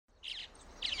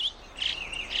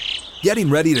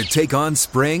Getting ready to take on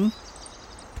spring?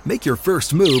 Make your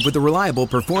first move with the reliable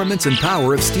performance and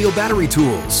power of Steel battery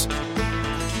tools.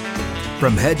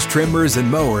 From hedge trimmers and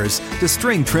mowers to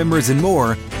string trimmers and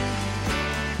more,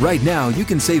 right now you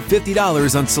can save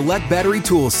 $50 on select battery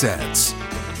tool sets.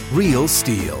 Real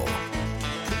Steel.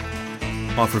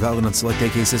 Offer valid on select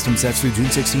AK system sets through June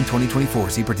 16,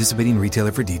 2024. See participating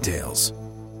retailer for details.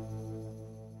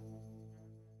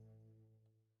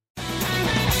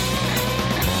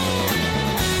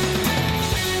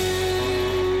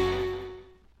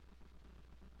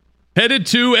 Headed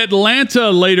to Atlanta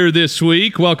later this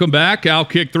week. Welcome back.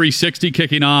 Outkick 360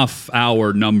 kicking off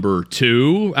hour number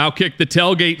 2. Outkick the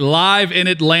Tailgate live in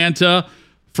Atlanta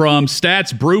from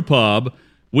Stats Brew Pub.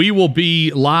 We will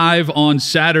be live on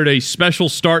Saturday. Special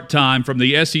start time from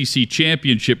the SEC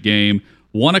Championship game.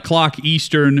 1 o'clock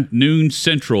Eastern, noon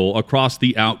Central across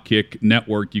the Outkick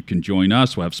network. You can join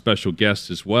us. We'll have special guests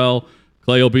as well.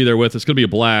 Clay will be there with us. It's going to be a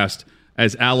blast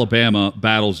as Alabama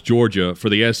battles Georgia for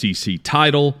the SEC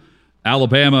title.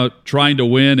 Alabama trying to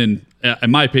win and,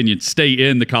 in my opinion, stay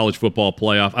in the college football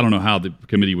playoff. I don't know how the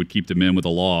committee would keep them in with a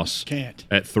loss. Can't.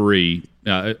 At 3.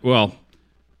 Well,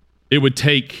 it would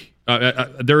take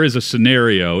there is a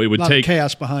scenario. It would take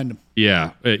chaos behind them.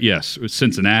 Yeah. Yes.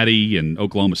 Cincinnati and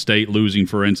Oklahoma State losing,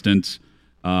 for instance.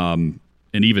 And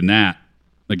even that,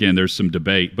 again, there's some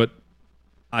debate. But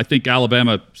I think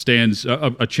Alabama stands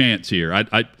a chance here.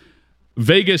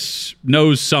 Vegas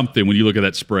knows something when you look at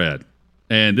that spread.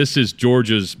 And this is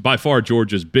by far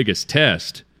Georgia's biggest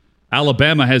test.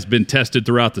 Alabama has been tested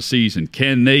throughout the season.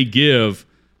 Can they give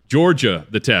Georgia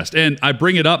the test? And I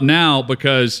bring it up now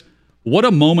because what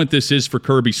a moment this is for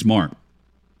Kirby Smart.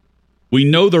 We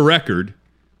know the record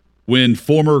when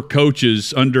former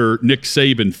coaches under Nick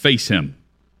Saban face him.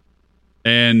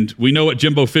 And we know what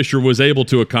Jimbo Fisher was able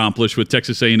to accomplish with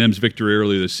Texas A&M's victory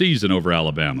earlier this season over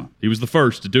Alabama. He was the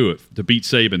first to do it, to beat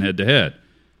Saban head-to-head.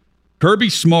 Kirby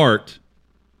Smart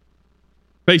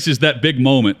faces that big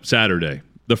moment Saturday,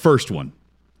 the first one.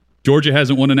 Georgia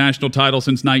hasn't won a national title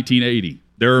since 1980.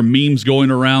 There are memes going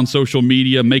around social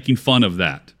media making fun of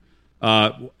that.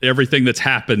 Everything that's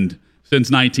happened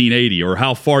since 1980 or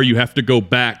how far you have to go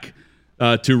back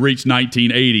to reach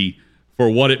 1980 for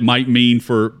what it might mean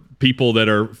for people that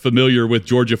are familiar with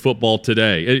Georgia football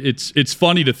today. It's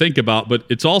funny to think about, but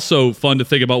it's also fun to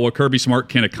think about what Kirby Smart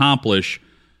can accomplish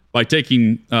by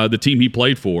taking the team he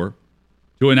played for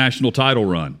to a national title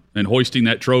run and hoisting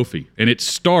that trophy. And it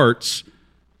starts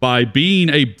by being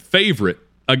a favorite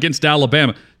against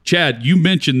Alabama. Chad, you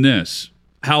mentioned this,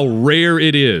 how rare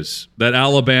it is that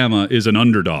Alabama is an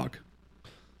underdog.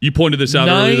 You pointed this out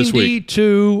earlier this week.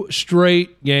 92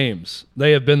 straight games.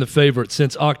 They have been the favorite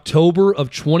since October of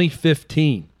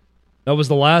 2015. That was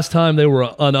the last time they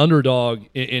were an underdog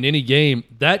in any game.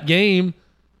 That game,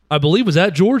 I believe, was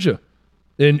at Georgia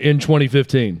in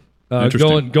 2015.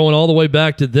 Going all the way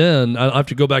back to then. I have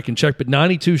to go back and check, but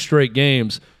 92 straight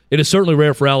games. It is certainly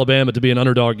rare for Alabama to be an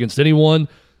underdog against anyone.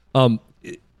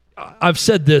 I've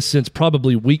said this since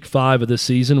probably week 5 of this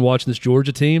season, watching this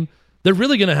Georgia team. They're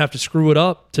really going to have to screw it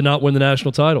up to not win the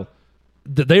national title.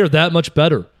 They are that much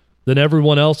better than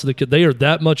everyone else. They are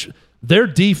that much. Their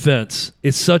defense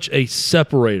is such a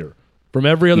separator from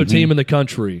every other team in the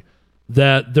country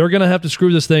that they're going to have to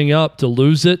screw this thing up to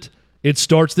lose it. It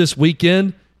starts this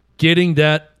weekend. Getting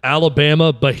that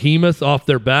Alabama behemoth off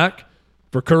their back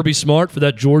for Kirby Smart, for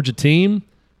that Georgia team.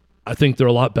 I think they're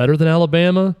a lot better than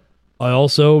Alabama. I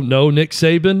also know Nick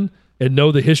Saban and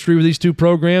know the history with these two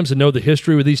programs and know the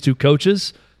history with these two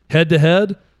coaches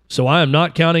head-to-head. So I am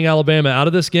not counting Alabama out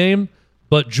of this game,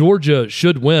 but Georgia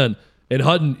should win. And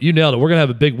Hutton, you nailed it. We're going to have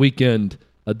a big weekend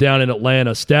down in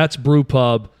Atlanta. Stats Brew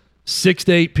Pub, 6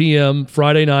 to 8 p.m.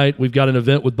 Friday night. We've got an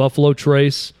event with Buffalo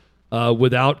Trace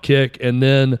with Outkick, and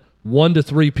then 1 to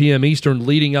 3 p.m. Eastern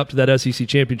leading up to that SEC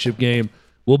Championship game.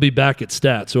 We'll be back at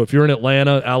Stats. So if you're in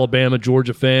Atlanta, Alabama,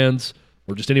 Georgia fans,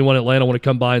 or just anyone in Atlanta want to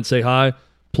come by and say hi,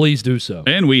 please do so.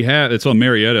 And we have, it's on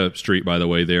Marietta Street, by the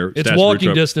way, there. It's Stats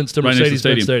walking distance to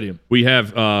Mercedes-Benz Stadium. We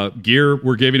have gear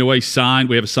we're giving away signed.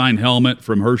 We have a signed helmet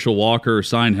from Herschel Walker, a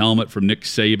signed helmet from Nick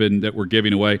Saban that we're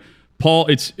giving away. Paul,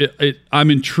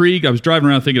 I'm intrigued. I was driving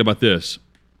around thinking about this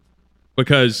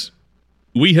because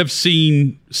we have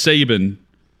seen Saban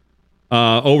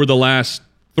over the last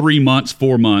 3 months,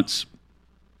 4 months,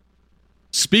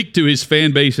 speak to his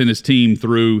fan base and his team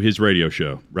through his radio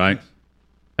show, right?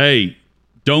 Hey,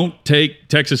 don't take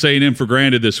Texas A&M for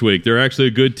granted this week. They're actually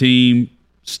a good team.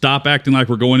 Stop acting like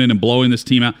we're going in and blowing this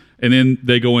team out, and then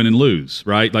they go in and lose,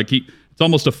 right? Like it's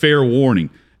almost a fair warning.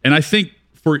 And I think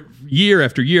for year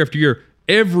after year after year,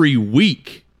 every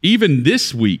week, even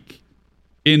this week,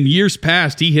 in years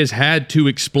past, he has had to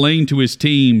explain to his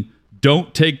team,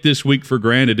 don't take this week for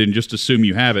granted and just assume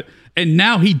you have it. And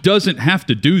now he doesn't have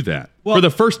to do that. Well, for the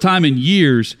first time in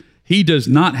years, he does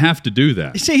not have to do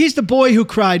that. You see, he's the boy who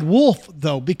cried wolf,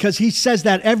 though, because he says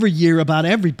that every year about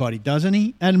everybody, doesn't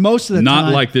he? And most of the time,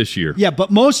 not like this year. Yeah,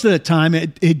 but most of the time,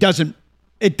 it doesn't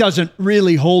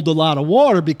really hold a lot of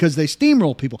water because they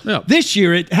steamroll people. Yeah. This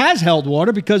year, it has held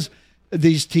water because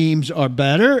these teams are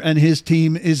better and his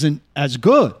team isn't as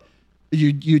good.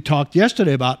 You talked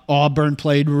yesterday about Auburn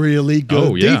played really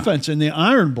good defense in the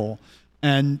Iron Bowl,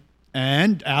 and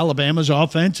Alabama's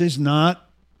offense is not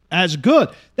as good.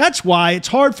 That's why it's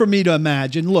hard for me to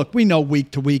imagine. Look, we know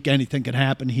week to week anything can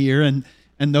happen here, and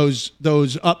those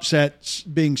upsets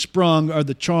being sprung are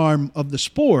the charm of the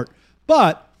sport.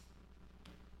 But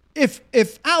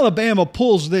if Alabama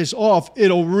pulls this off,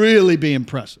 it'll really be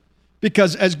impressive.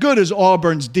 Because as good as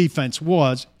Auburn's defense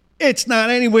was, it's not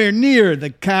anywhere near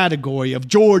the category of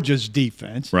Georgia's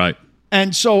defense. Right.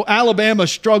 And so Alabama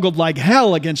struggled like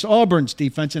hell against Auburn's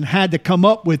defense and had to come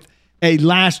up with a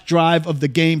last drive of the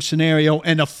game scenario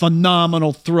and a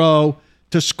phenomenal throw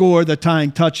to score the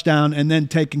tying touchdown and then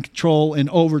taking control in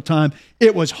overtime.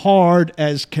 It was hard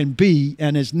as can be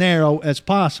and as narrow as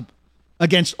possible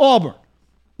against Auburn.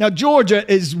 Now, Georgia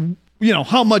is,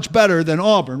 how much better than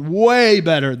Auburn? Way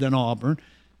better than Auburn.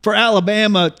 For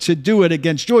Alabama to do it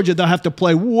against Georgia, they'll have to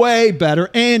play way better,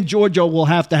 and Georgia will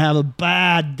have to have a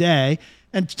bad day.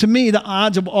 And to me, the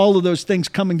odds of all of those things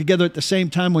coming together at the same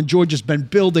time when Georgia's been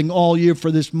building all year for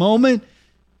this moment,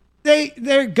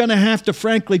 they're going to have to,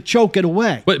 frankly, choke it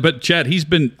away. But Chad,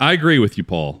 I agree with you,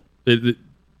 Paul.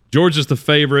 Georgia's the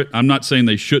favorite. I'm not saying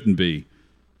they shouldn't be.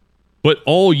 But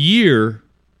all year,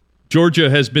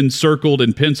 Georgia has been circled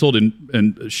and penciled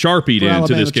and sharpied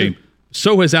into this game. Too.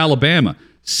 So has Alabama.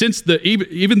 Since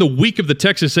even the week of the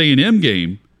Texas A&M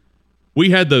game,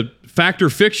 we had the Fact or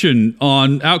Fiction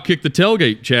on Outkick the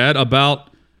Tailgate, Chad,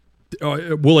 about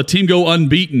will a team go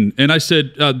unbeaten? And I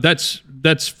said,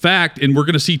 that's fact, and we're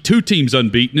going to see two teams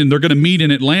unbeaten, and they're going to meet in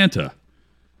Atlanta.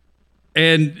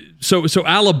 And so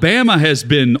Alabama has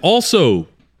been also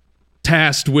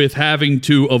tasked with having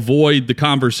to avoid the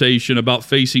conversation about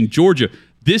facing Georgia.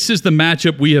 This is the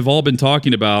matchup we have all been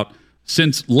talking about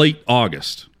since late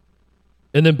August.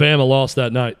 And then Bama lost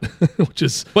that night, which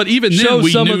is but even then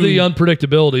shows some of the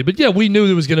unpredictability. But yeah, we knew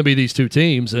there was going to be these two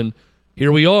teams, and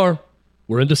here we are.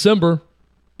 We're in December.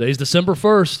 Today's December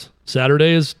 1st.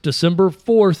 Saturday is December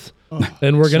 4th,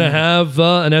 and we're going to have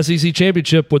an SEC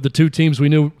championship with the two teams we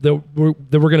knew that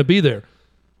were going to be there.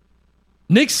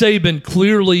 Nick Saban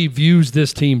clearly views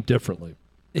this team differently.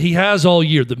 He has all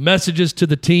year. The messages to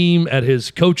the team at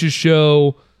his coach's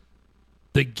show,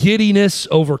 the giddiness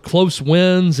over close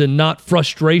wins and not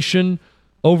frustration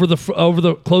over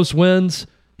the close wins.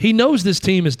 He knows this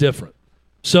team is different.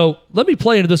 So let me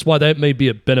play into this why that may be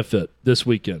a benefit this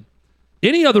weekend.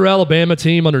 Any other Alabama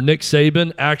team under Nick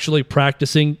Saban actually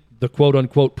practicing the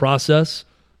quote-unquote process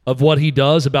of what he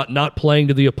does about not playing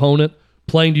to the opponent,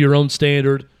 playing to your own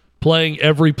standard, playing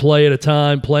every play at a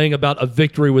time, playing about a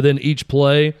victory within each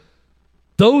play,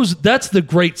 that's the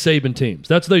great Saban teams.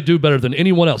 That's what they do better than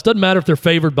anyone else. Doesn't matter if they're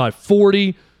favored by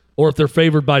 40 or if they're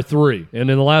favored by 3. And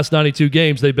in the last 92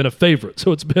 games, they've been a favorite.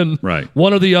 So it's been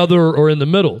one or the other or in the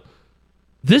middle.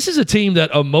 This is a team that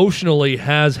emotionally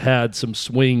has had some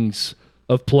swings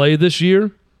of play this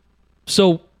year.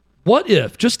 So what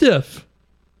if, just if,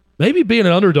 maybe being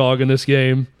an underdog in this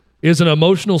game is an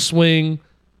emotional swing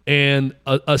and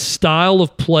a style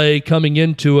of play coming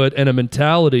into it and a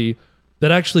mentality that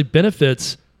actually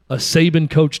benefits a Saban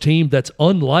coach team that's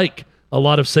unlike a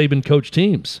lot of Saban coach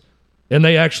teams. And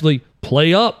they actually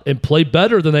play up and play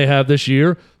better than they have this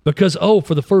year because,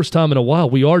 for the first time in a while,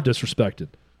 we are disrespected.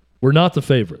 We're not the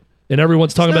favorite. And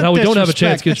everyone's talking about how we don't have a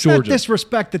chance against Georgia. It's not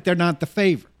disrespect that they're not the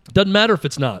favorite. Doesn't matter if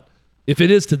it's not. If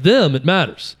it is to them, it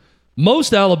matters.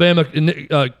 Most Alabama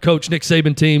coach Nick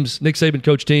Saban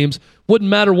coach teams wouldn't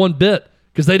matter one bit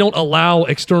because they don't allow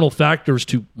external factors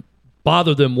to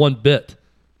bother them one bit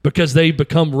because they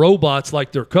become robots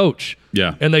like their coach.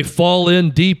 Yeah. And they fall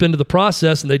in deep into the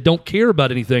process and they don't care about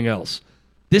anything else.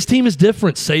 This team is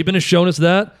different. Saban has shown us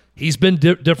that. He's been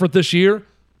different this year.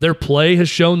 Their play has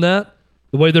shown that.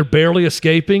 The way they're barely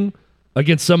escaping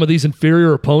against some of these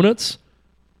inferior opponents.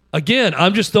 Again,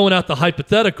 I'm just throwing out the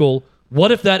hypothetical.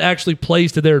 What if that actually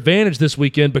plays to their advantage this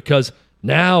weekend? Because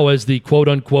now, as the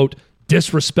quote-unquote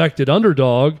disrespected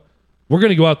underdog, we're going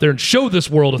to go out there and show this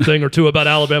world a thing or two about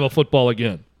Alabama football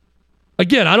again.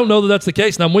 Again, I don't know that that's the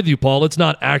case, and I'm with you, Paul. It's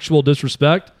not actual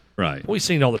disrespect. Right. We've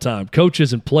seen it all the time.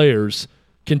 Coaches and players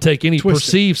can take any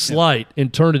perceived slight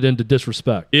and turn it into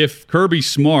disrespect. If Kirby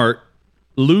Smart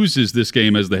loses this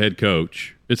game as the head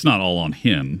coach, it's not all on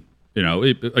him.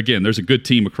 Again, there's a good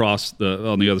team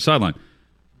on the other sideline.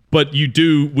 But we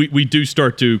do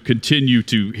start to continue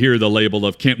to hear the label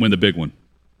of can't win the big one.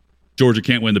 Georgia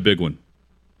can't win the big one.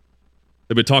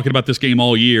 They've been talking about this game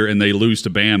all year, and they lose to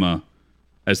Bama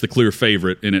as the clear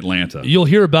favorite in Atlanta. You'll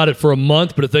hear about it for a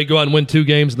month, but if they go out and win 2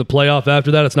 games in the playoff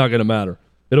after that, it's not going to matter.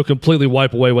 It'll completely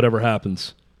wipe away whatever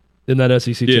happens in that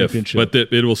SEC championship.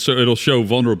 But it'll show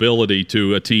vulnerability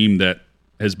to a team that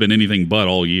has been anything but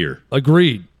all year.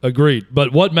 Agreed.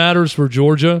 But what matters for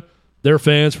Georgia, their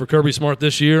fans, for Kirby Smart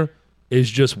this year, is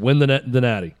just win the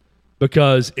Natty.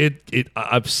 Because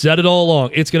I've said it all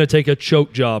along, it's going to take a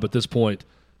choke job at this point.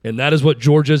 And that is what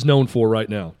Georgia is known for right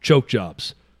now, choke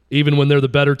jobs. Even when they're the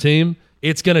better team,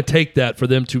 it's going to take that for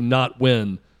them to not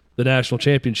win the national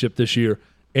championship this year.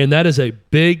 And that is a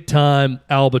big-time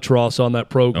albatross on that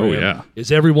program. Oh, yeah.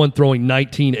 Is everyone throwing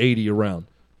 1980 around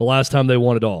the last time they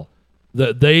won it all.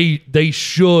 They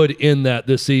should end that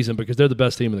this season because they're the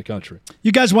best team in the country.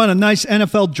 You guys want a nice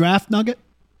NFL draft nugget?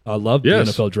 I love the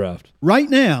NFL draft. Right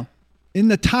now, in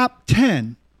the top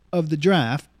 10 of the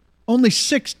draft, only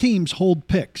 6 teams hold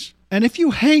picks. And if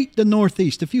you hate the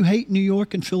Northeast, if you hate New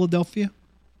York and Philadelphia,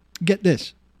 get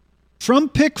this. From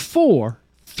pick 4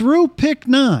 through pick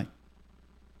 9,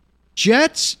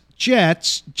 Jets,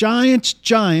 Giants,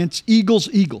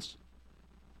 Eagles.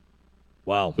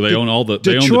 Wow. So they own all the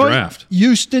Detroit, they own the draft.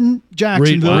 Houston,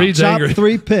 Jacksonville, Reed's top angry.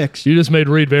 3 picks. You just made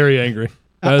Reed very angry.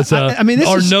 As this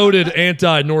our is noted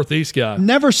anti-Northeast guy.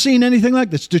 Never seen anything like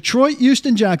this. Detroit,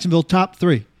 Houston, Jacksonville, top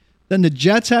 3. Then the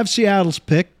Jets have Seattle's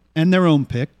pick and their own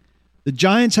pick. The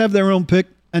Giants have their own pick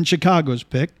and Chicago's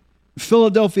pick.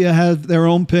 Philadelphia has their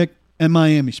own pick and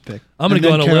Miami's pick. I'm going to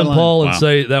go on a limb, Paul, and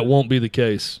say that won't be the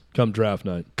case come draft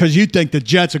night. Because you think the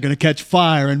Jets are going to catch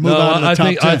fire and move out of the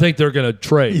top 10. I think they're going to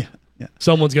trade. Yeah.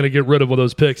 Someone's going to get rid of one of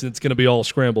those picks, and it's going to be all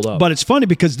scrambled up. But it's funny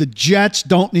because the Jets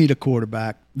don't need a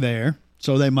quarterback there,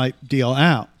 so they might deal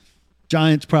out.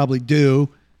 Giants probably do.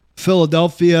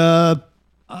 Philadelphia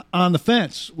on the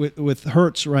fence with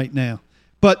Hurts right now.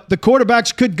 But the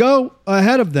quarterbacks could go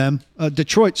ahead of them.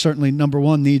 Detroit certainly, number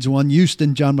 1, needs one.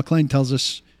 Houston, John McClain tells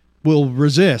us, will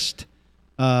resist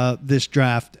this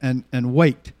draft and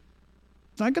wait.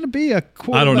 It's not going to be a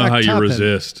quarterback. I don't know how you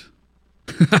resist.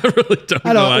 I really don't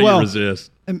know how you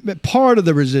resist. Part of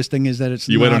the resisting is that it's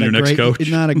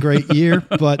not a great year,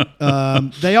 but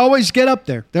they always get up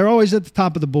there. They're always at the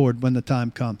top of the board when the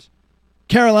time comes.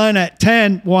 Carolina at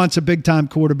 10 wants a big-time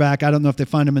quarterback. I don't know if they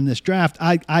find him in this draft.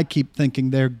 I keep thinking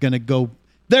they're going to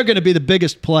be the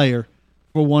biggest player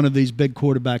for one of these big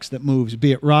quarterbacks that moves,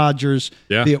 be it Rodgers,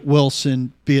 be it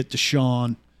Wilson, be it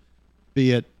Deshaun,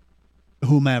 be it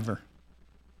whomever.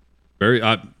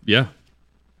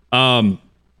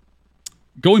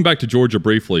 Going back to Georgia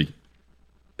briefly,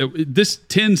 this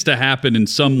tends to happen in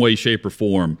some way, shape, or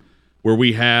form where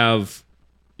you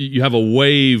have a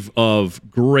wave of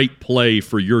great play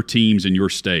for your teams in your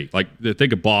state. Like,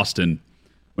 think of Boston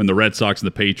when the Red Sox and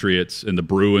the Patriots and the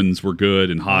Bruins were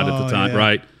good and hot at the time,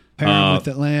 right? Pairing with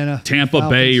Atlanta. Tampa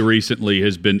Falcons. Bay recently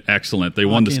has been excellent. They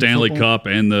won the Stanley Cup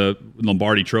and the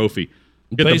Lombardi Trophy.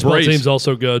 Baseball team's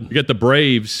also good. You get the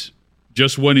Braves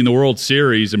just winning the World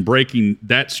Series and breaking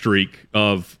that streak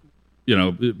of,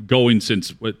 going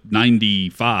since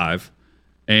 95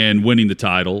 and winning the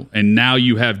title. And now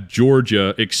you have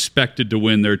Georgia expected to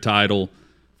win their title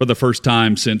for the first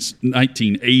time since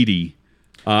 1980.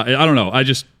 I don't know.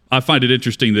 I find it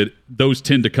interesting that those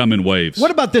tend to come in waves.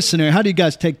 What about this scenario? How do you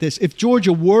guys take this? If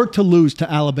Georgia were to lose to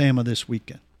Alabama this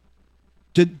weekend,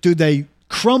 do they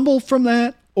crumble from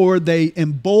that? Or are they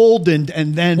emboldened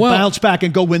and then bounce back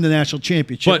and go win the national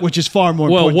championship, which is far more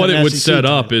important. Well, what it would SEC set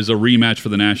title. up is a rematch for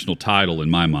the national title in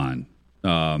my mind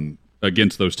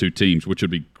against those two teams, which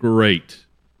would be great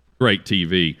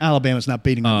TV. Alabama's not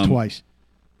beating them twice.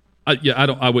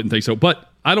 I wouldn't think so. But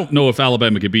I don't know if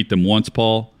Alabama could beat them once,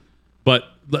 Paul. But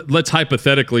let's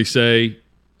hypothetically say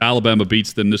Alabama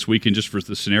beats them this weekend just for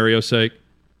the scenario's sake.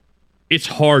 It's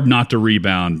hard not to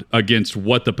rebound against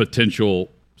what the potential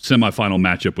semifinal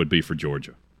matchup would be for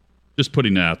Georgia. Just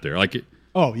putting that out there. It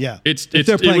would be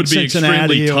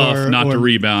Cincinnati extremely tough not to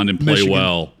rebound and play Michigan.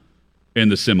 well in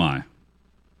the semi. I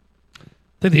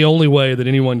think the only way that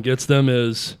anyone gets them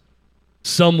is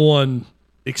someone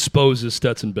exposes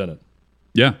Stetson Bennett.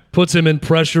 Yeah. Puts him in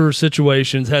pressure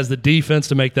situations, has the defense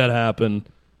to make that happen,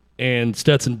 and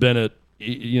Stetson Bennett,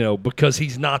 because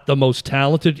he's not the most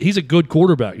talented, he's a good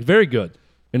quarterback. He's very good.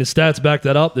 And his stats back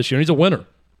that up this year. He's a winner,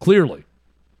 clearly.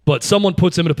 But someone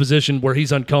puts him in a position where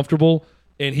he's uncomfortable,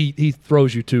 and he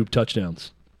throws you 2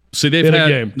 touchdowns. See, they've in had a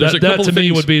game. There's That a couple to of me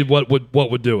things, would be what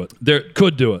would do it. There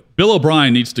Could do it. Bill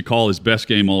O'Brien needs to call his best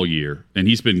game all year, and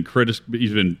he's been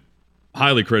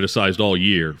highly criticized all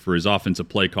year for his offensive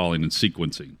play calling and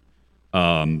sequencing.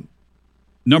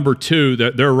 Number two,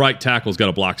 their right tackle's got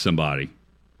to block somebody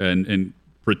and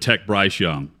protect Bryce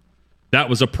Young. That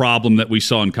was a problem that we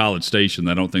saw in College Station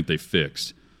that I don't think they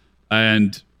fixed.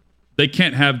 And they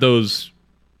can't have those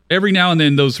 – every now and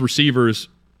then those receivers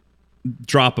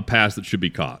drop a pass that should be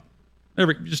caught.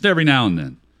 Every now and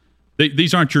then.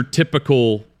 These aren't your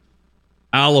typical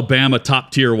Alabama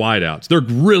top-tier wideouts. They're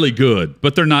really good,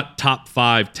 but they're not top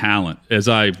 5 talent as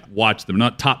I watch them.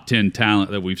 Not top 10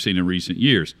 talent that we've seen in recent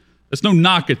years. That's no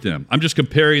knock at them. I'm just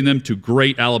comparing them to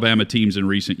great Alabama teams in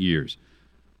recent years.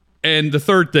 And the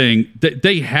third thing,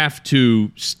 they have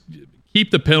to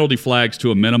keep the penalty flags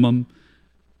to a minimum.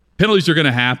 Penalties are going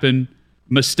to happen.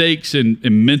 Mistakes and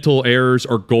mental errors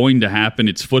are going to happen.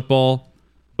 It's football,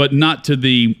 but not to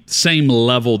the same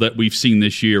level that we've seen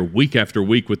this year, week after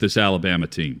week with this Alabama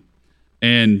team.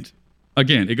 And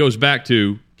again, it goes back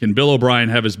to, can Bill O'Brien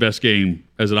have his best game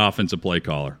as an offensive play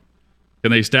caller?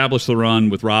 Can they establish the run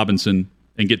with Robinson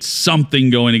and get something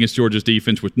going against Georgia's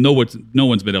defense, which no one's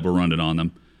been able to run it on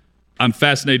them? I'm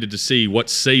fascinated to see what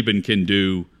Saban can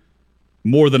do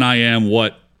more than I am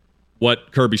what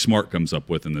Kirby Smart comes up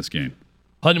with in this game.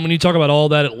 Hutton, when you talk about all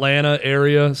that Atlanta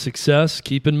area success,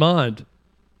 keep in mind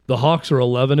the Hawks are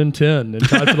 11-10 and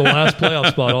tied for the last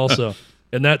playoff spot also.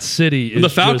 And that city is the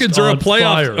Falcons are a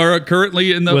playoff, are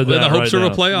currently in the hopes of a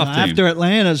playoff team. After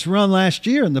Atlanta's run last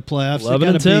year in the playoffs, they're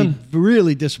going to be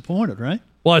really disappointed, right?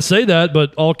 Well, I say that,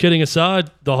 but all kidding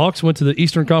aside, the Hawks went to the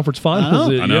Eastern Conference Finals.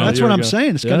 I know. That's what I'm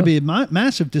saying. It's going to be a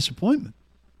massive disappointment.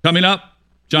 Coming up,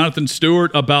 Jonathan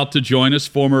Stewart about to join us,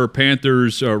 former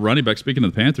Panthers running back. Speaking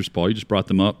of the Panthers, Paul, you just brought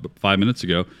them up 5 minutes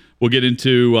ago. We'll get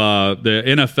into the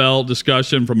NFL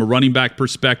discussion from a running back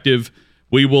perspective.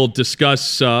 We will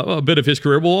discuss a bit of his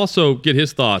career. We'll also get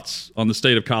his thoughts on the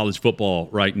state of college football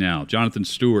right now. Jonathan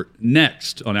Stewart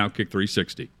next on Outkick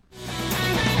 360.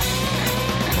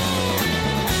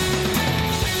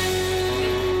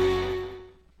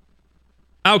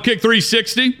 Outkick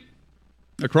 360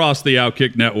 across the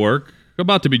Outkick network.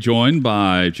 About to be joined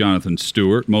by Jonathan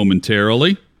Stewart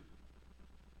momentarily.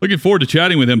 Looking forward to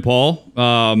chatting with him, Paul.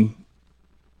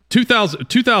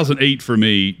 2008 for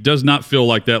me does not feel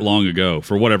like that long ago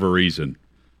for whatever reason.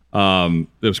 It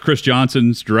was Chris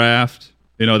Johnson's draft.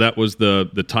 That was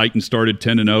the Titans started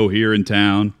 10-0 here in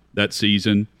town that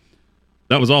season.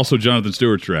 That was also Jonathan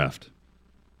Stewart's draft.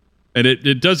 And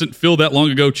it doesn't feel that long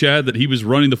ago, Chad, that he was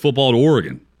running the football at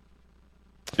Oregon.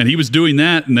 And he was doing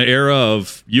that in the era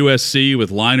of USC with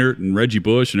Leinart and Reggie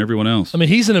Bush and everyone else. I mean,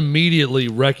 he's an immediately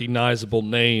recognizable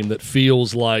name that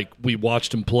feels like we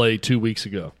watched him play 2 weeks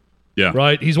ago. Yeah.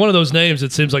 Right? He's one of those names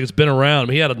that seems like it's been around. I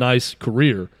mean, he had a nice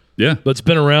career. Yeah. But it's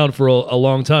been around for a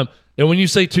long time. And when you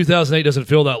say 2008 doesn't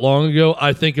feel that long ago,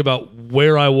 I think about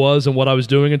where I was and what I was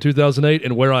doing in 2008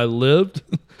 and where I lived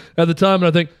at the time. And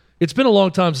I think it's been a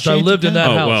long time since I lived in that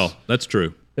house. Oh, well, that's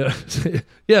true.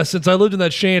 Yeah, since I lived in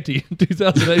that shanty in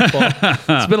 2008,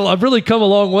 Paul. I've really come a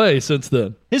long way since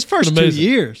then. His first 2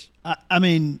 years, I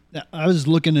mean, I was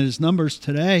looking at his numbers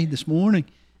this morning.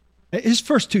 His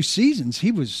first 2 seasons,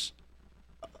 he was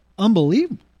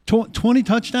unbelievable. 20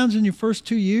 touchdowns in your first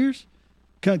 2 years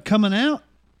coming out.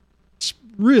 It's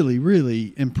really,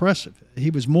 really impressive. He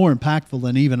was more impactful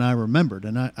than even I remembered,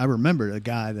 and I remembered a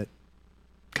guy that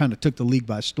kind of took the league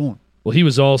by storm. Well, he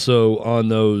was also on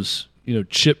those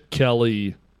Chip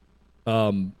Kelly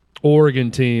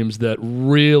Oregon teams that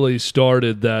really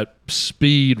started that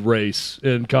speed race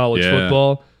in college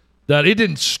football. That it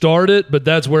didn't start it, but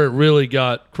that's where it really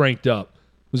got cranked up,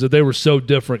 was that they were so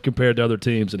different compared to other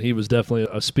teams, and he was definitely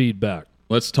a speed back.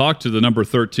 Let's talk to the number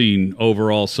 13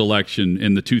 overall selection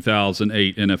in the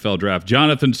 2008 NFL Draft.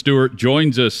 Jonathan Stewart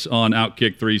joins us on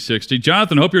Outkick 360.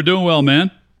 Jonathan, hope you're doing well,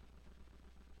 man.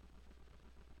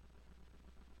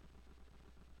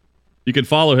 You can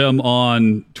follow him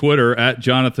on Twitter at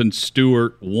Jonathan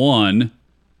Stewart1.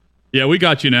 Yeah, we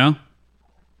got you now.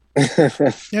 Yeah,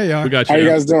 you are. We got you. How you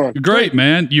guys doing? Great,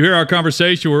 man. You hear our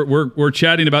conversation. We're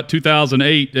chatting about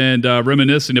 2008 and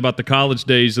reminiscing about the college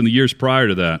days and the years prior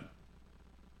to that.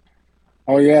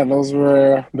 Oh yeah, those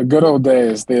were the good old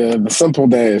days, the simple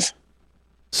days.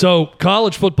 So,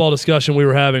 college football discussion we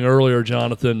were having earlier,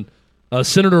 Jonathan,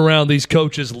 centered around these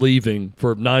coaches leaving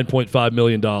for $9.5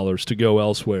 million to go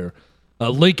elsewhere.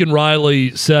 Lincoln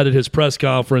Riley said at his press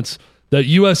conference that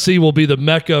USC will be the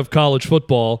mecca of college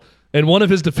football, and one of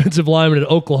his defensive linemen at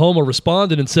Oklahoma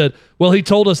responded and said, well, he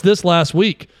told us this last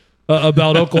week.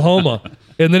 about Oklahoma,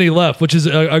 and then he left, which is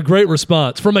a great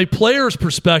response. From a player's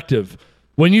perspective,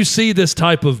 when you see this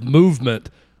type of movement,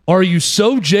 are you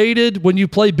so jaded when you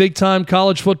play big-time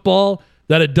college football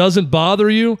that it doesn't bother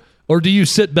you, or do you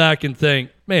sit back and think,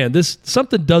 man,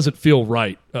 something doesn't feel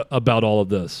right about all of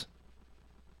this?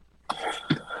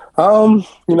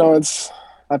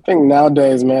 I think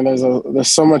nowadays, man, there's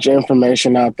so much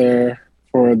information out there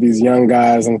for these young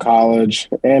guys in college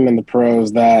and in the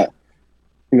pros that,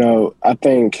 I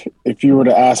think if you were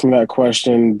to ask me that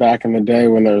question back in the day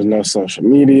when there was no social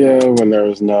media, when there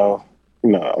was no,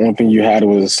 only thing you had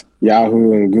was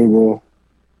Yahoo and Google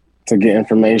to get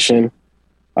information,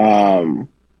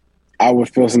 I would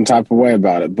feel some type of way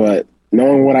about it. But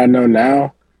knowing what I know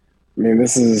now, I mean,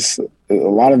 this is a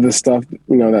lot of this stuff,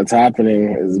 that's happening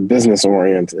is business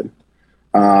oriented.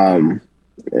 And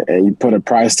you put a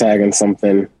price tag on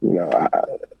something,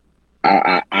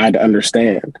 I'd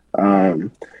understand.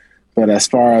 But as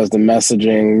far as the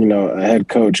messaging, a head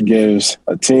coach gives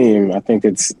a team, I think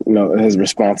it's, his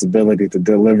responsibility to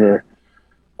deliver,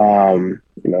 in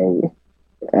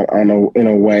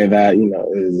a way that,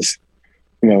 is,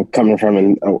 coming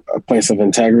from a place of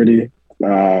integrity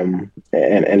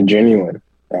and genuine,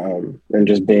 and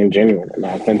just being genuine and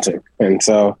authentic. And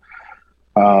so,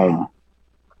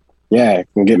 it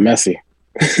can get messy.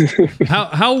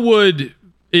 How would,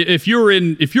 if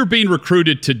you're being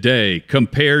recruited today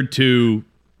compared to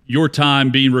your time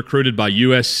being recruited by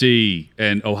USC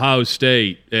and Ohio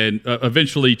State and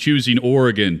eventually choosing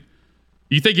Oregon,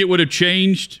 do you think it would have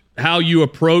changed how you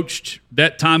approached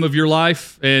that time of your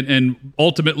life and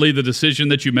ultimately the decision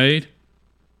that you made?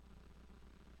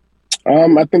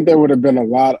 I think there would have been a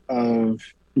lot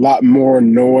more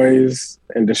noise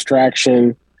and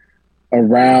distraction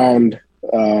around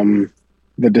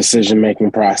the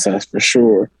decision-making process for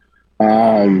sure.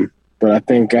 But I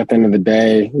think at the end of the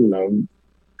day,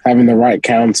 having the right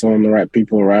counsel and the right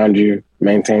people around you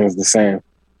maintains the same.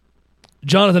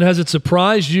 Jonathan, has it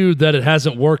surprised you that it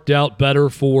hasn't worked out better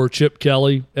for Chip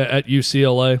Kelly at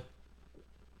UCLA?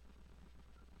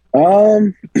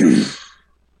 Does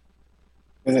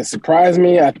it surprise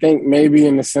me? I think maybe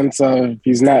in the sense of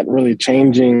he's not really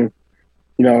changing,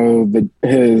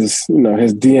 his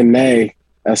DNA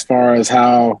as far as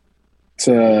how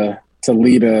to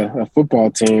lead a football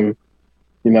team.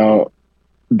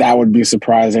 That would be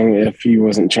surprising if he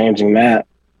wasn't changing that.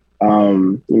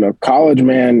 College,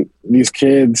 man, these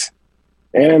kids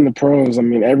and in the pros, I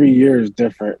mean, every year is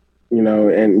different,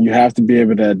 and you have to be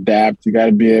able to adapt. You got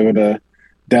to be able to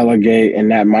delegate and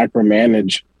not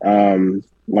micromanage.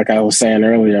 Like I was saying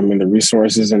earlier, I mean, the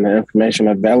resources and the information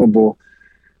available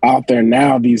out there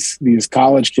now, these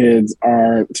college kids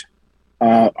are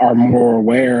more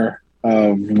aware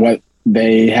of what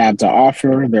they have to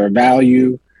offer, their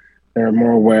value. They're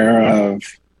more aware of,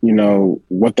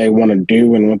 what they want to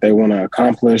do and what they want to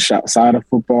accomplish outside of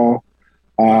football.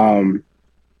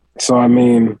 So, I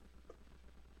mean,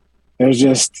 there's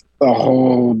just a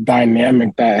whole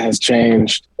dynamic that has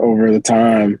changed over the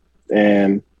time.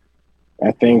 And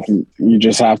I think you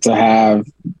just have to have,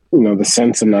 the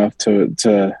sense enough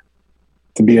to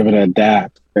be able to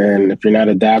adapt. And if you're not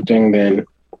adapting, then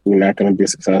you're not going to be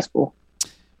successful.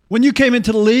 When you came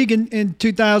into the league in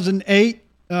 2008,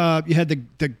 you had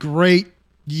the great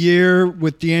year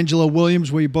with D'Angelo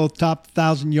Williams where you both topped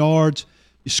 1,000 yards.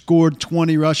 You scored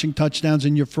 20 rushing touchdowns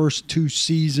in your first 2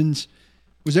 seasons.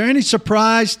 Was there any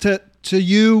surprise to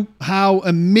you how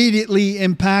immediately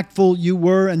impactful you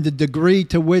were and the degree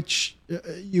to which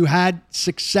you had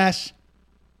success?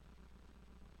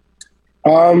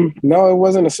 No, it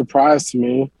wasn't a surprise to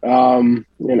me. And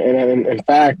in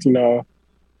fact,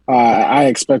 I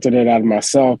expected it out of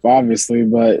myself, obviously,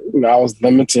 but I was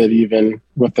limited even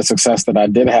with the success that I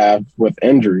did have with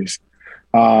injuries.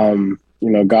 God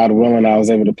willing, I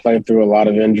was able to play through a lot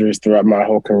of injuries throughout my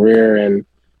whole career and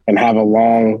have a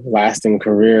long-lasting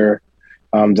career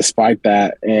despite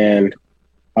that. And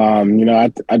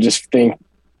I just think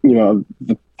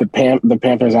the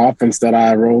Panthers offense that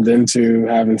I rolled into,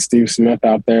 having Steve Smith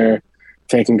out there,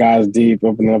 taking guys deep,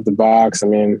 opening up the box. I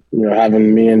mean,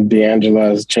 having me and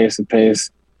D'Angelo as change of pace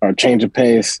in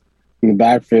the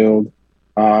backfield.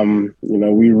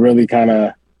 We really kind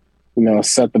of,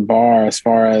 set the bar as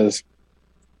far as,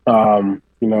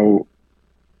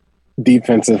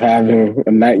 defensive having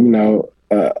a night,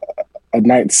 a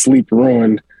night's sleep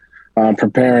ruined,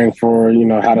 preparing for,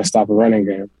 how to stop a running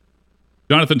game.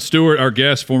 Jonathan Stewart, our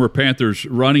guest, former Panthers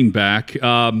running back.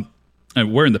 I'm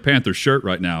wearing the Panthers shirt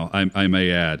right now, I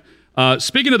may add.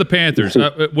 Speaking of the Panthers,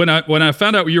 when I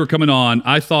found out you were coming on,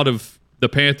 I thought of the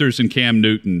Panthers and Cam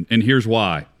Newton, and here's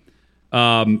why.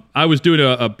 I was doing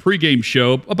a pregame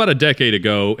show about a decade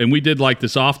ago, and we did like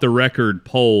this off-the-record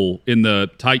poll in the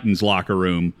Titans locker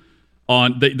room.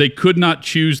 They could not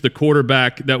choose the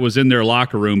quarterback that was in their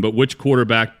locker room, but which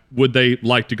quarterback would they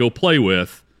like to go play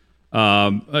with?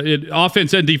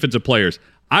 Offense and defensive players.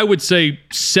 I would say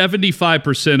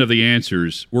 75% of the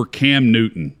answers were Cam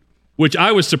Newton, which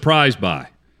I was surprised by.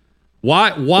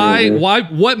 Why?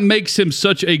 What makes him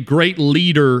such a great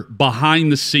leader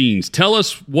behind the scenes? Tell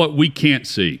us what we can't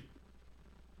see.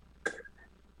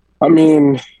 I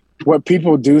mean, what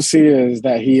people do see is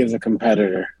that he is a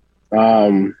competitor.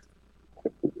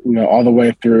 All the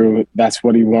way through, that's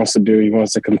what he wants to do. He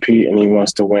wants to compete and he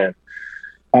wants to win.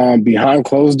 Behind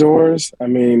closed doors, I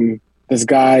mean, this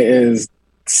guy is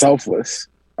selfless.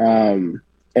 And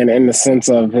in the sense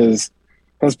of his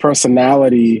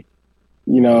personality,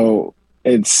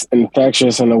 it's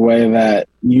infectious in a way that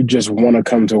you just want to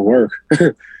come to work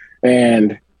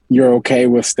and you're okay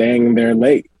with staying there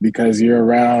late because you're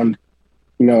around,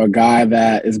 a guy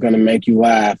that is going to make you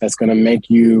laugh, that's going to make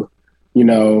you,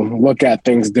 look at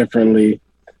things differently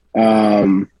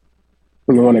when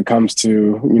it comes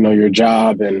to, your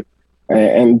job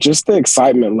and just the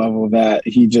excitement level that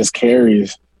he just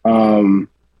carries.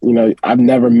 I've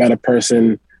never met a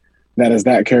person that is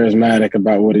that charismatic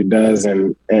about what he does.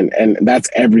 And that's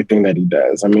everything that he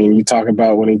does. I mean, you talk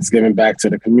about when he's giving back to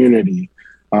the community,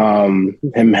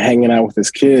 him hanging out with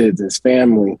his kids, his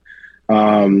family,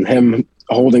 him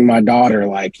holding my daughter,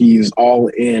 like he's all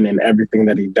in everything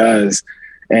that he does.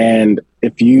 And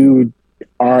if you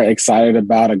aren't excited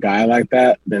about a guy like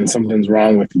that, then something's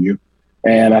wrong with you.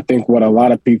 And I think what a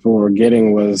lot of people were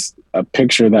getting was a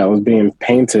picture that was being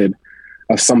painted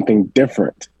of something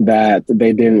different that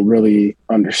they didn't really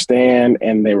understand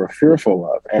and they were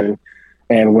fearful of.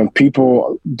 And when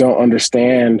people don't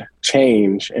understand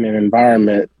change in an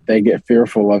environment, they get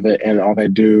fearful of it, and all they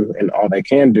do and all they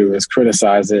can do is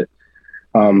criticize it,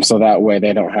 so that way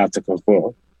they don't have to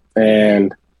conform.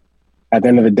 And at the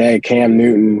end of the day, Cam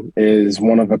Newton is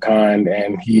one of a kind,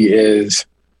 and he is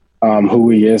who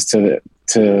he is to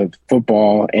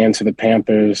football and to the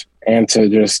Panthers and to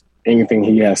just anything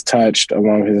he has touched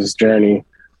along his journey.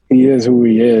 He is who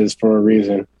he is for a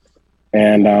reason.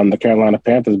 And the Carolina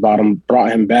Panthers brought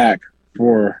him back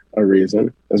for a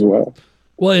reason as well.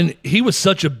 Well, and he was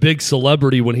such a big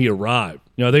celebrity when he arrived.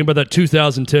 I think about that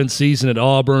 2010 season at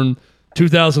Auburn,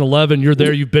 2011, you're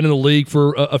there, you've been in the league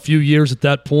for a few years at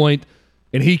that point,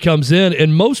 and he comes in.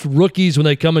 And most rookies, when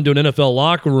they come into an NFL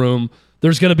locker room,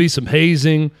 there's going to be some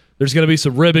hazing. There's going to be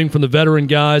some ribbing from the veteran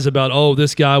guys about, oh,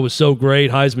 this guy was so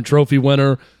great, Heisman Trophy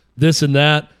winner, this and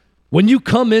that. When you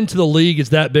come into the league as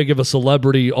that big of a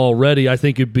celebrity already, I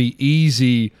think it'd be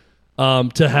easy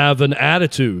to have an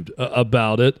attitude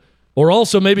about it, or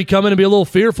also maybe come in and be a little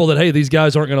fearful that, hey, these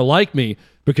guys aren't going to like me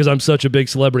because I'm such a big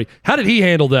celebrity. How did he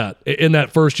handle that in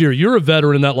that first year? You're a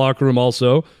veteran in that locker room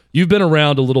also. You've been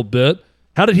around a little bit.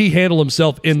 How did he handle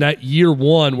himself in that year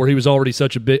one where he was already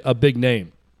such a big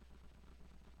name?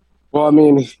 Well, I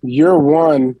mean, year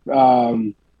one,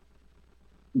 that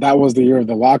was the year of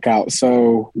the lockout.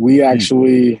 So we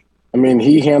actually,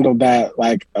 he handled that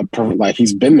like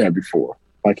he's been there before.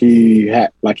 Like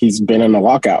he's been in a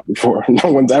lockout before.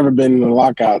 No one's ever been in a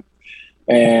lockout.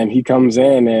 And he comes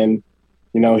in and,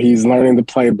 he's learning the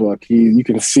playbook. You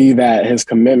can see that his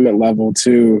commitment level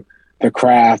to the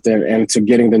craft and to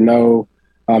getting to know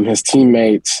his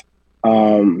teammates.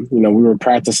 We were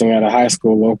practicing at a high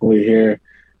school locally here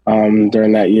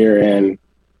during that year and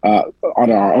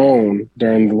on our own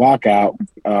during the lockout.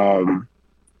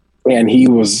 And he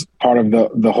was part of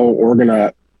the whole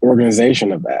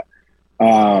organization of that.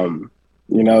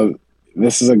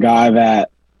 This is a guy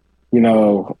that,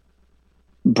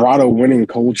 brought a winning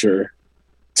culture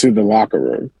to the locker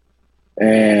room,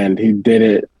 and he did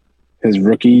it his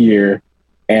rookie year,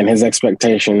 and his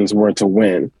expectations were to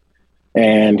win.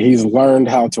 And he's learned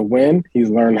how to win. He's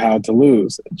learned how to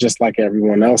lose, just like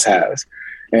everyone else has.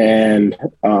 And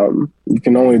you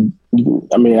can only,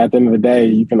 at the end of the day,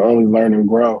 you can only learn and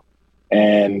grow.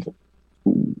 And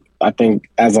I think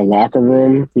as a locker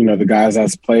room, the guys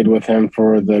that's played with him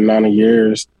for the amount of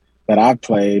years that I've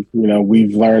played,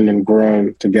 we've learned and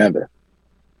grown together.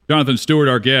 Jonathan Stewart,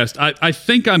 our guest. I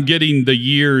think I'm getting the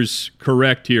years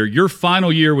correct here. Your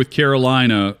final year with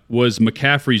Carolina was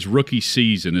McCaffrey's rookie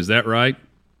season. Is that right?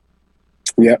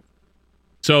 Yep.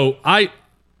 So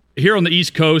here on the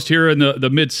East Coast, here in the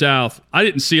Mid-South, I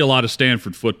didn't see a lot of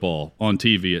Stanford football on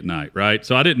TV at night, right?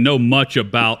 So I didn't know much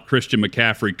about Christian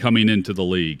McCaffrey coming into the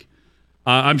league.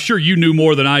 I'm sure you knew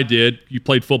more than I did. You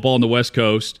played football on the West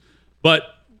Coast. But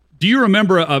Do you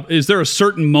remember, is there a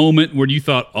certain moment where you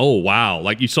thought, oh, wow,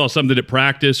 like you saw something at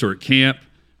practice or at camp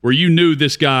where you knew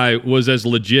this guy was as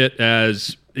legit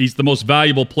as he's the most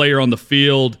valuable player on the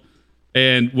field?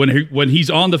 And when he's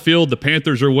on the field, the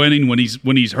Panthers are winning. When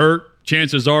he's hurt,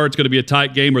 chances are it's going to be a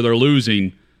tight game or they're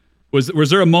losing. Was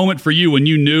there a moment for you when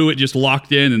you knew it just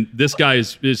locked in and this guy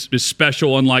is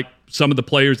special, unlike some of the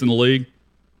players in the league?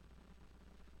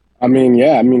 I mean,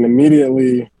 yeah. I mean,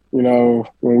 immediately, when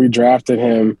we drafted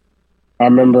him, I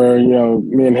remember,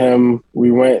 me and him, we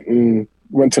went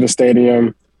to the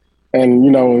stadium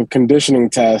and, conditioning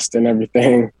test and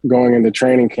everything going into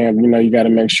training camp, you got to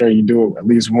make sure you do it at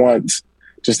least once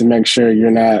just to make sure you're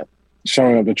not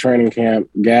showing up to training camp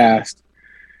gassed.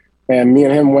 And me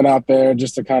and him went out there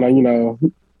just to kind of,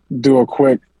 do a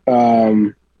quick,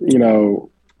 a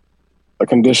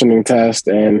conditioning test.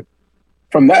 And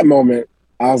from that moment,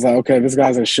 I was like, okay, this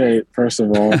guy's in shape, first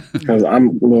of all, because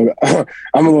I'm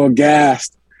a little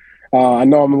gassed. I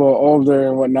know I'm a little older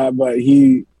and whatnot, but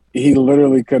he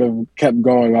literally could have kept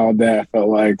going all day, I felt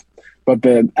like. But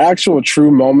the actual true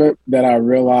moment that I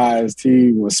realized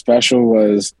he was special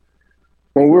was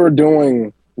when we were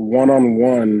doing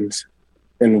one-on-ones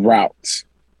in routes.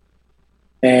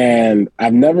 And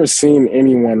I've never seen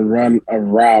anyone run a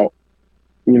route,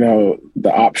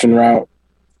 the option route,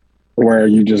 where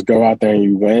you just go out there and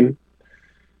you win.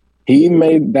 He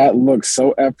made that look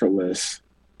so effortless,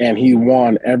 and he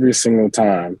won every single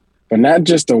time. But not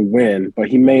just a win, but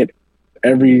he made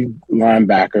every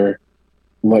linebacker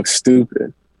look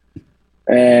stupid.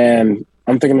 And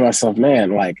I'm thinking to myself,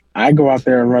 man, like, I go out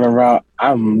there and run a route,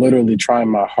 I'm literally trying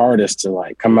my hardest to,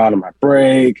 like, come out of my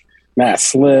break, not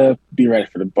slip, be ready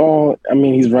for the ball. I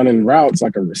mean, he's running routes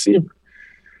like a receiver.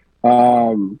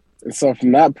 And so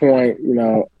from that point,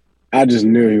 I just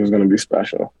knew he was going to be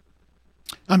special.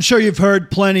 I'm sure you've heard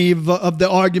plenty of the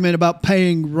argument about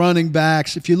paying running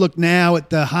backs. If you look now at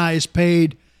the highest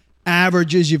paid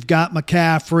averages, you've got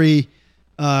McCaffrey,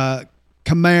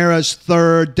 Kamara's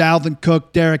third, Dalvin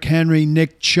Cook, Derrick Henry,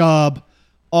 Nick Chubb,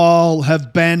 all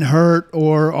have been hurt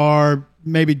or are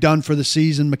maybe done for the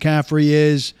season. McCaffrey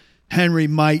is. Henry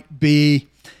might be.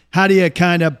 How do you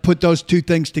kind of put those two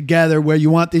things together where you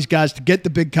want these guys to get the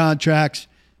big contracts,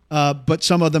 but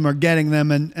some of them are getting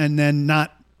them and then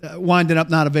not winding up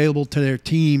not available to their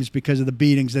teams because of the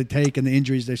beatings they take and the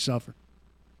injuries they suffer?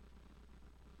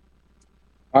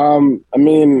 I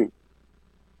mean,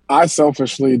 I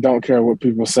selfishly don't care what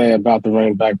people say about the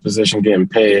running back position getting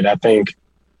paid. I think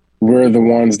we're the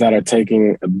ones that are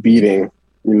taking a beating,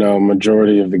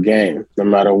 majority of the game. No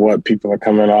matter what, people are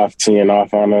coming off, teeing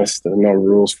off on us. There's no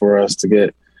rules for us to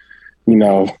get,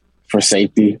 for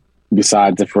safety,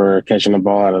 besides if we're catching the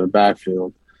ball out of the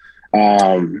backfield.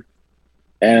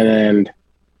 And,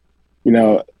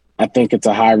 I think it's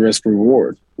a high risk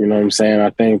reward. You know what I'm saying? I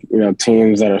think,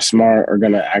 teams that are smart are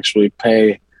going to actually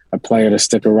pay a player to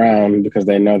stick around because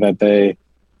they know that they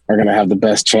are going to have the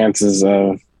best chances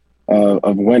of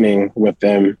winning with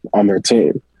them on their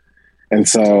team. And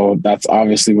so that's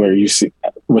obviously where you see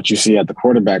what you see at the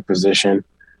quarterback position.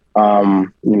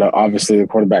 Obviously the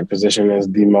quarterback position is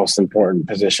the most important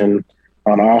position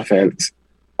on offense.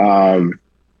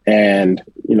 And,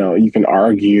 you can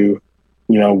argue,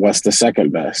 what's the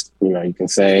second best? You can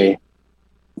say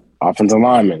offensive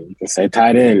lineman, you can say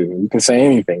tight end, you can say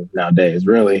anything nowadays,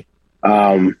 really.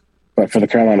 But for the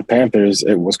Carolina Panthers,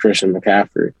 it was Christian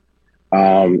McCaffrey.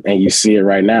 And you see it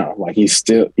right now. Like, he's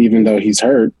still, even though he's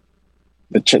hurt,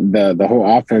 the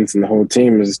whole offense and the whole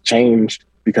team has changed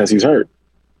because he's hurt.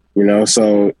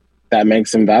 So that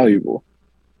makes him valuable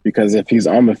because if he's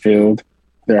on the field,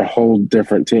 they're a whole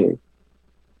different team.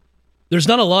 There's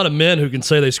not a lot of men who can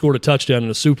say they scored a touchdown in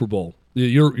a Super Bowl.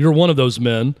 You're one of those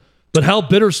men. But how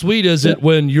bittersweet is it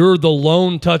when you're the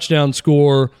lone touchdown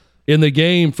scorer in the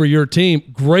game for your team?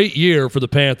 Great year for the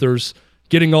Panthers,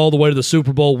 getting all the way to the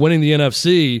Super Bowl, winning the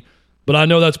NFC. But I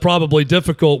know that's probably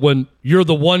difficult when you're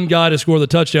the one guy to score the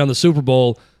touchdown in the Super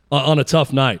Bowl on a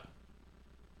tough night.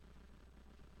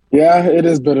 Yeah, it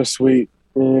is bittersweet.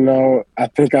 I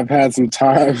think I've had some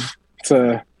time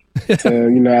to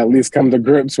at least come to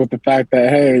grips with the fact that,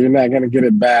 hey, you're not going to get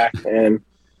it back. And,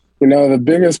 the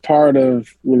biggest part of,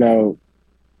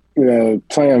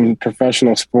 playing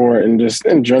professional sport and just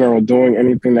in general doing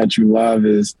anything that you love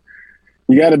is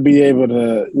you got to be able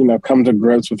to, come to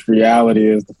grips with reality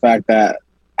is the fact that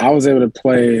I was able to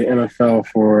play NFL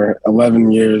for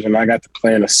 11 years and I got to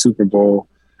play in a Super Bowl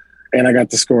and I got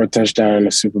to score a touchdown in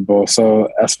the Super Bowl. So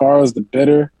as far as the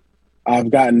bitter, I've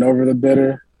gotten over the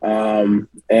bitter. And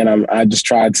I just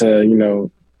try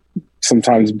to,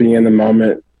 sometimes be in the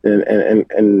moment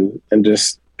and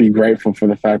just be grateful for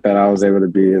the fact that I was able to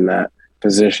be in that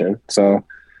position. So,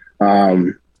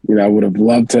 I would have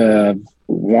loved to have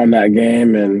won that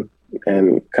game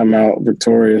and come out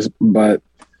victorious, but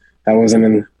that wasn't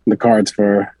in the cards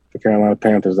for the Carolina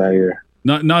Panthers that year.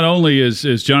 Not only is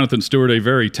Jonathan Stewart a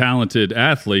very talented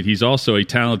athlete, he's also a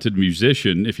talented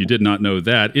musician. If you did not know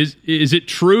that, is it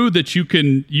true that you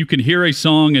can hear a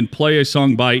song and play a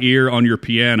song by ear on your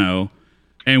piano?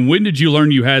 And when did you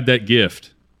learn you had that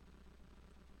gift?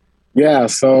 Yeah,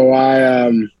 so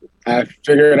I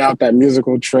figured out that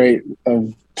musical trait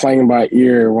of playing by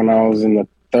ear when I was in the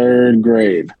 3rd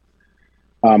grade.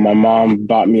 My mom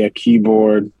bought me a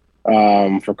keyboard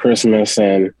for Christmas,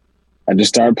 and I just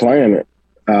started playing it.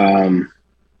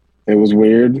 It was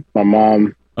weird. My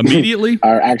mom immediately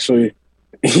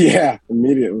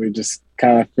immediately just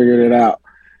kind of figured it out.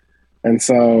 And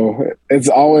so it's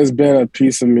always been a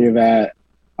piece of me that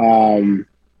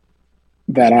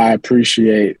that I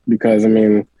appreciate, because I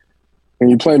mean, when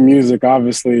you play music,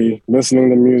 obviously listening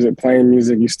to music, playing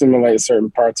music, you stimulate certain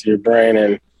parts of your brain,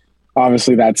 and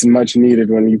obviously that's much needed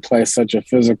when you play such a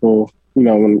physical.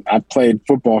 When I played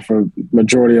football for the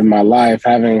majority of my life,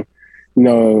 having,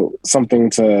 something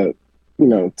to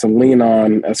lean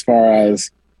on as far as,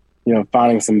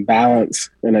 finding some balance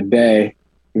in a day.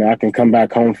 I can come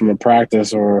back home from a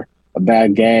practice or a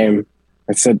bad game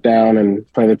and sit down and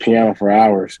play the piano for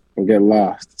hours and get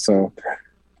lost. So,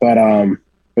 but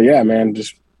yeah, man,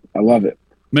 I love it.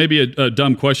 Maybe a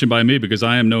dumb question by me because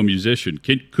I am no musician.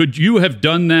 Could you have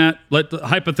done that?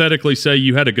 Hypothetically say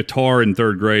you had a guitar in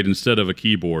 3rd grade instead of a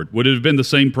keyboard. Would it have been the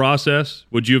same process?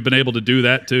 Would you have been able to do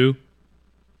that too?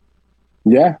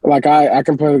 Yeah, like I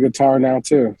can play the guitar now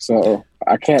too. So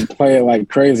I can't play it like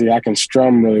crazy. I can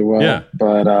strum really well. Yeah.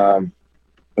 But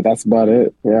that's about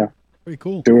it. Yeah. Pretty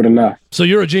cool. Do it enough. So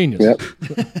you're a genius. Yep.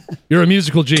 You're a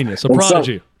musical genius, a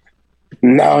prodigy.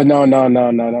 No,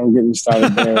 don't get me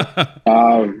started there.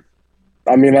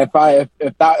 I mean, if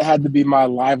that had to be my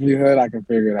livelihood, I can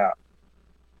figure it out.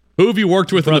 Who have you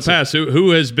worked with in the past? Who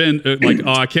has been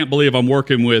I can't believe I'm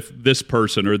working with this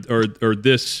person or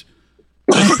this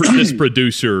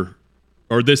producer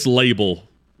or this label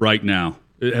right now?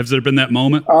 Has there been that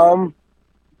moment?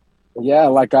 Yeah,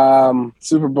 like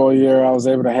Super Bowl year, I was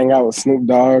able to hang out with Snoop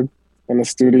Dogg in the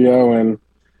studio, and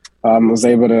was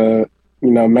able to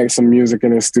make some music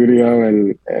in his studio,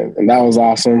 and that was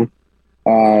awesome.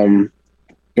 Been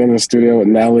in the studio with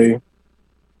Nelly.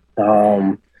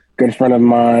 Good friend of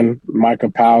mine, Micah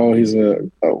Powell. He's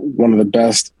one of the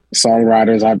best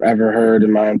songwriters I've ever heard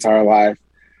in my entire life.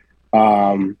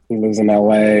 He lives in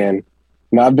LA, and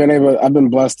I've been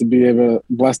blessed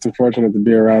and fortunate to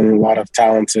be around a lot of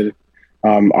talented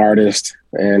artists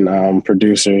and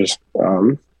producers.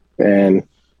 And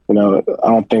I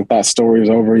don't think that story is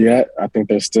over yet. I think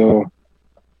there's still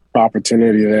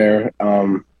opportunity there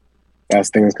as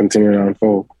things continue to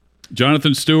unfold.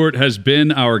 Jonathan Stewart has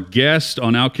been our guest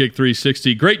on Outkick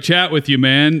 360. Great chat with you,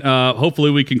 man.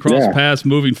 Hopefully we can cross paths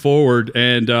moving forward.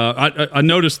 And I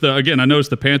noticed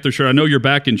the Panther shirt. I know you're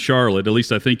back in Charlotte. At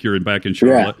least I think you're back in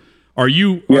Charlotte. Yeah. Are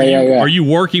you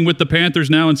working with the Panthers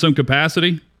now in some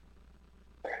capacity?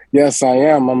 Yes, I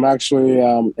am. I'm actually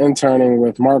interning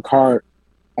with Mark Hart,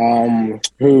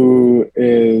 who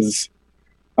is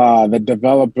the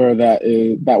developer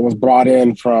that was brought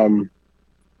in from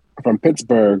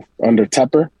Pittsburgh under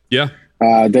Tepper. Yeah.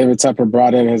 David Tepper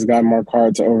brought in his guy Mark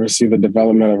Hart to oversee the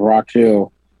development of Rock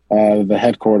Hill, the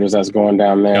headquarters that's going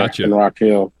down there in Rock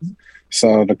Hill.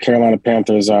 So the Carolina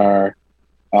Panthers are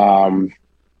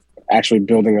actually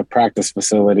building a practice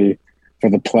facility for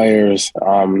the players,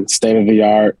 state of the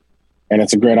art, and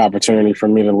it's a great opportunity for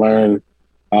me to learn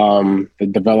the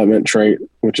development trait,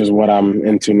 which is what I'm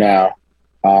into now.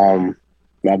 I've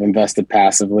invested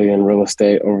passively in real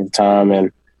estate over time,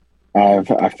 and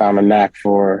I found a knack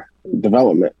for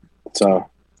development. So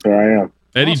here I am.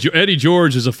 Eddie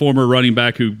George is a former running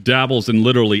back who dabbles in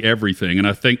literally everything, and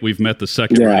I think we've met the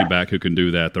second running back who can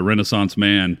do that. The Renaissance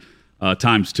man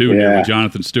times 2 here with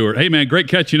Jonathan Stewart. Hey, man, great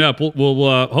catching up.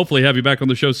 We'll hopefully have you back on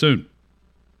the show soon.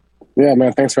 Yeah,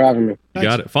 man. Thanks for having me. You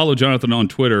got it. Follow Jonathan on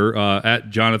Twitter at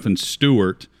Jonathan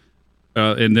Stewart,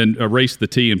 and then erase the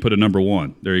T and put a number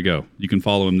 1. There you go. You can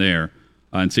follow him there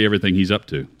and see everything he's up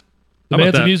to. The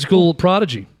man's a musical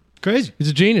prodigy. Crazy. He's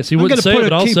a genius. He wouldn't say it,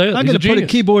 but I'll say it. I'm going to put a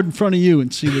keyboard in front of you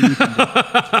and see what you can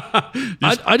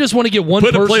do. I just want to get one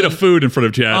person. Put a plate of food in front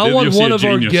of Chad. I want one of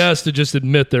our guests to just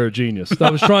admit they're a genius. I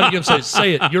was trying to get him to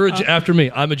say it. You're after me.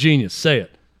 I'm a genius. Say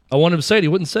it. I wanted him to say it. He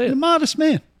wouldn't say it. He's a modest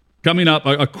man. Coming up,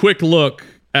 a quick look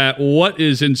at what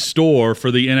is in store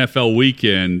for the NFL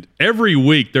weekend. Every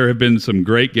week there have been some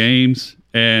great games.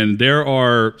 And there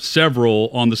are several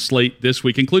on the slate this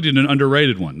week, including an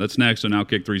underrated one. That's next on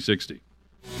Outkick 360.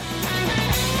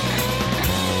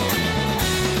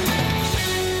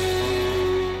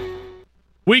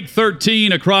 Week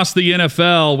 13 across the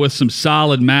NFL with some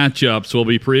solid matchups we'll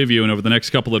be previewing over the next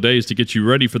couple of days to get you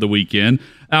ready for the weekend.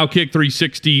 Outkick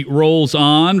 360 rolls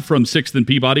on from 6th and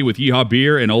Peabody with Yeehaw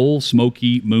Beer and Old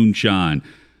Smoky Moonshine.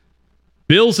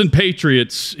 Bills and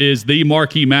Patriots is the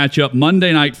marquee matchup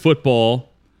Monday Night Football,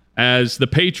 as the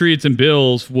Patriots and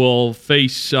Bills will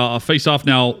face off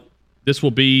now. This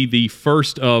will be the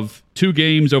first of 2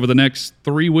 games over the next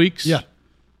 3 weeks. Yeah.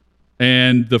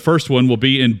 And the first one will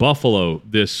be in Buffalo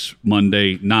this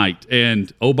Monday night.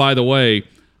 And, oh, by the way,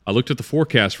 I looked at the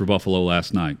forecast for Buffalo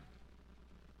last night.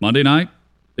 Monday night,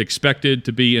 expected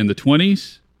to be in the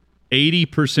 20s,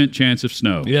 80% chance of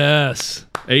snow. Yes.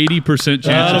 80%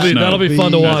 chance of snow. That'll be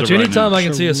fun to watch. Right Anytime now. I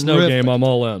can see a snow game, I'm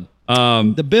all in.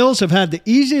 The Bills have had the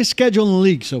easiest schedule in the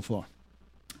league so far.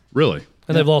 Really?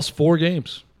 And they've lost 4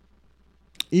 games.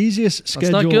 Easiest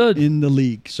schedule not good. in the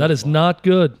league. That is not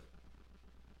good.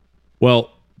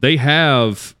 Well, they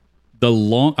have they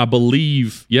have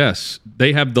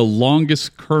the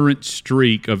longest current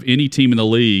streak of any team in the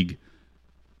league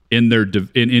in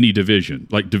any division,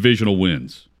 like divisional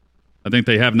wins. I think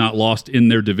they have not lost in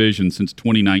their division since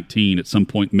 2019 at some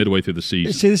point midway through the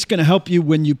season. See, this is going to help you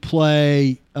when you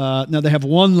play. Now, they have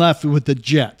 1 left with the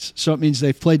Jets. So it means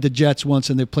they've played the Jets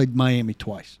once and they've played Miami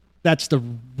twice. That's the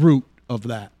root of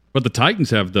that. But the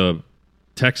Titans have the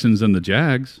Texans and the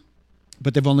Jags.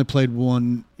 But they've only played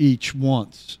one each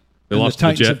once. They lost to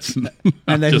the Jets.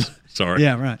 And they, sorry.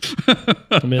 Yeah, right.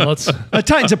 I mean, the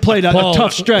Titans have played a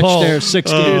tough stretch there,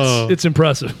 6 games. It's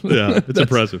impressive. Yeah, it's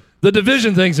impressive. The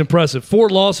division thing's impressive. 4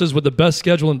 losses with the best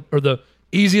schedule or the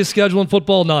easiest schedule in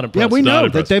football, not impressive. Yeah, we know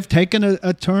that they've taken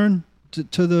a turn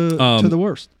to the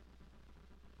worst.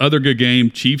 Other good game,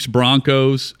 Chiefs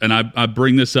Broncos, and I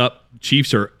bring this up.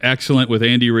 Chiefs are excellent with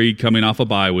Andy Reid coming off a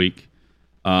bye week.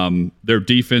 Their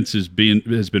defense has been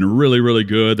really, really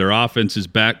good. Their offense is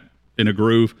back in a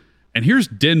groove. And here's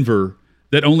Denver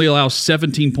that only allows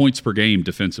 17 points per game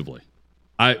defensively.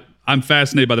 I'm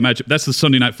fascinated by the matchup. That's the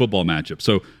Sunday Night Football matchup.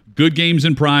 So good games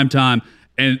in prime time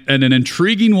and an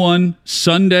intriguing one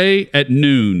Sunday at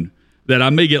noon that I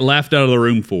may get laughed out of the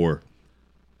room for.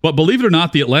 But believe it or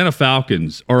not, the Atlanta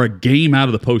Falcons are a game out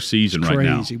of the postseason right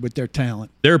now. Crazy with their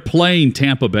talent. They're playing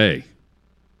Tampa Bay.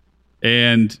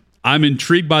 And I'm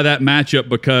intrigued by that matchup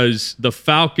because the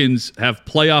Falcons have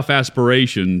playoff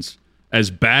aspirations as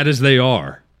bad as they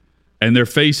are. And they're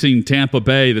facing Tampa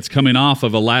Bay that's coming off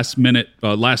of a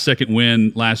last-second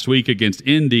win last week against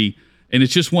Indy. And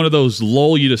it's just one of those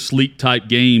lull-you-to-sleep type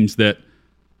games that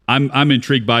I'm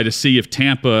intrigued by to see if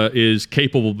Tampa is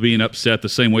capable of being upset the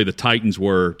same way the Titans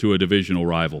were to a divisional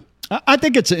rival. I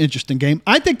think it's an interesting game.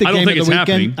 I think the game of the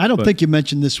weekend. I don't think you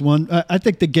mentioned this one. I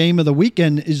think the game of the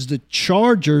weekend is the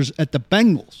Chargers at the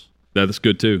Bengals. That's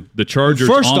good too. The Chargers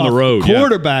First on off, the road.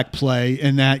 Quarterback play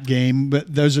in that game,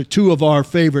 but those are 2 of our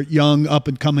favorite young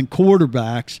up-and-coming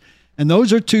quarterbacks. And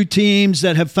those are 2 teams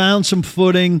that have found some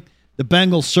footing. The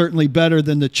Bengals certainly better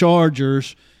than the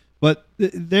Chargers, but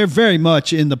they're very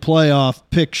much in the playoff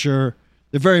picture.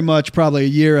 They're very much probably a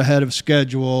year ahead of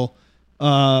schedule.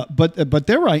 But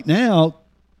they're right now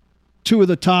 2 of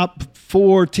the top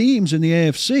 4 teams in the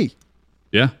AFC.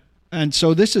 Yeah. And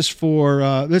so this is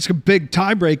this is a big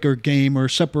tiebreaker game or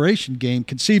separation game,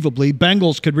 conceivably.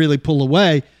 Bengals could really pull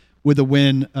away with a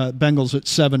win. Bengals at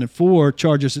 7-4,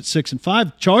 Chargers at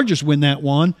 6-5. Chargers win that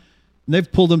one, and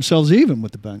they've pulled themselves even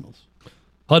with the Bengals.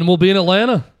 Hutton will be in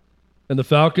Atlanta, and the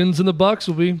Falcons and the Bucs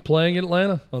will be playing in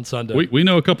Atlanta on Sunday. We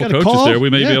know a couple coaches there. We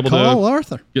may be able to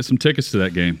Arthur. Get some tickets to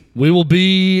that game. We will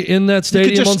be in that stadium on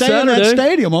Saturday. You could just stay in that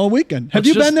stadium all weekend. Have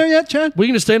you been there yet, Chad? We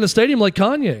can just stay in the stadium like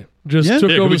Kanye. Took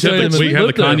over the stadium. We have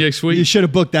the Kanye suite. You should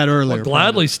have booked that earlier. I'll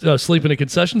gladly sleep in a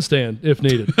concession stand if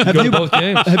needed. Go to both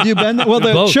games. Have you been there? Well,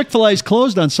 the Chick-fil-A is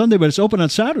closed on Sunday, but it's open on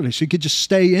Saturday, so you could just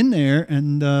stay in there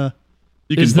and.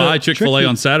 You can buy Chick-fil-A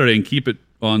on Saturday and keep it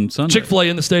on Sunday. Chick-fil-A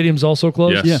in the stadium is also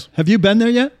closed? Yes. Yeah. Have you been there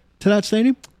yet to that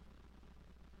stadium?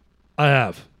 I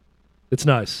have. It's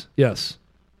nice. Yes.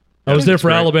 I was there for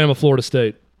Alabama, Florida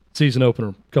State season opener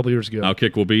a couple years ago.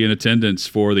 Outkick will be in attendance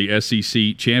for the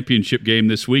SEC championship game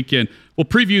this weekend. We'll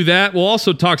preview that. We'll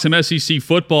also talk some SEC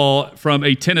football from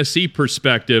a Tennessee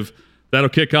perspective. That'll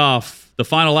kick off the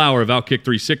final hour of Outkick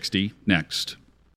 360 next.